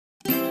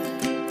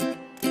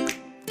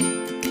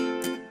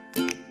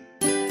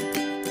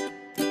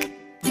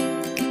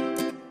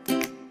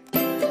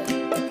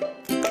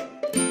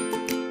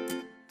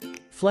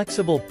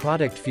Flexible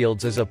product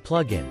fields is a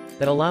plugin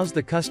that allows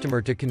the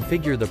customer to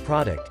configure the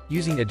product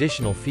using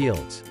additional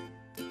fields.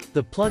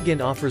 The plugin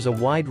offers a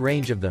wide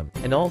range of them,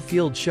 and all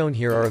fields shown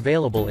here are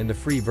available in the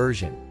free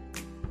version.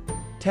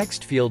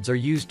 Text fields are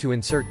used to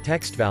insert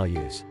text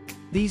values.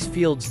 These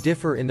fields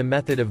differ in the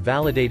method of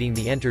validating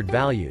the entered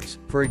values.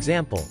 For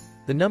example,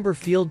 the number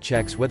field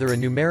checks whether a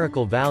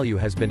numerical value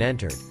has been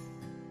entered.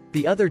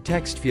 The other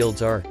text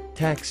fields are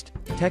text,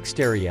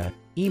 text area,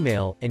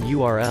 email, and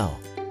URL.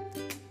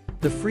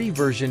 The free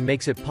version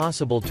makes it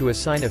possible to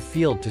assign a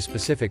field to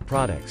specific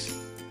products.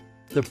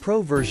 The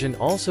Pro version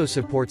also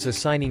supports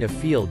assigning a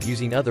field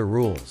using other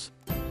rules.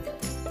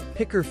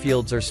 Picker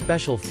fields are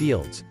special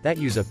fields that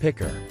use a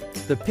picker.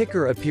 The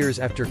picker appears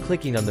after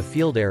clicking on the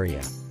field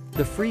area.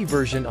 The free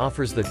version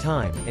offers the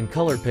time and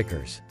color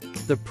pickers.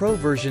 The Pro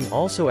version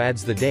also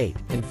adds the date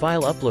and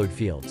file upload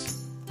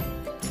fields.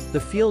 The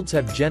fields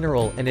have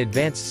general and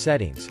advanced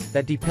settings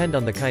that depend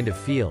on the kind of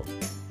field.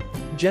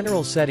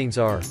 General settings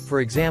are, for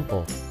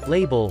example,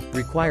 label,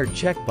 required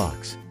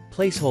checkbox,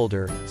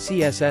 placeholder,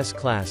 CSS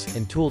class,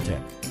 and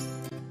tooltip.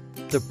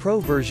 The Pro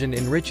version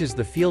enriches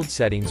the field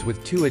settings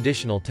with two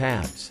additional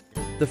tabs.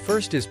 The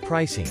first is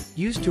pricing,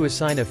 used to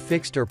assign a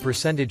fixed or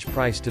percentage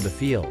price to the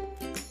field.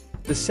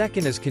 The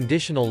second is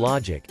conditional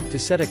logic, to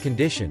set a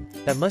condition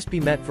that must be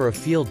met for a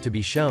field to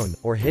be shown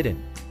or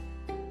hidden.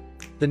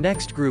 The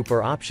next group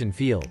are option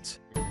fields.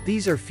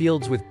 These are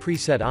fields with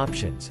preset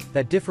options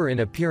that differ in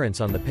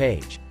appearance on the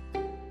page.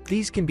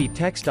 These can be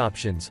text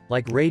options,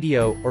 like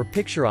radio, or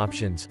picture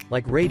options,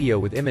 like radio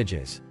with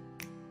images.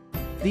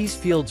 These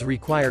fields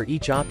require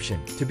each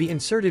option to be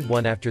inserted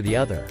one after the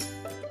other.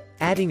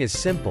 Adding is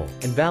simple,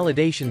 and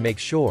validation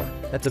makes sure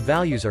that the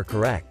values are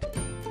correct.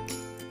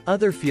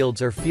 Other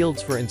fields are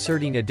fields for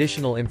inserting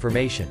additional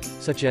information,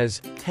 such as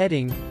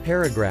heading,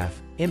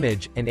 paragraph,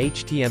 image, and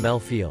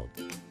HTML field.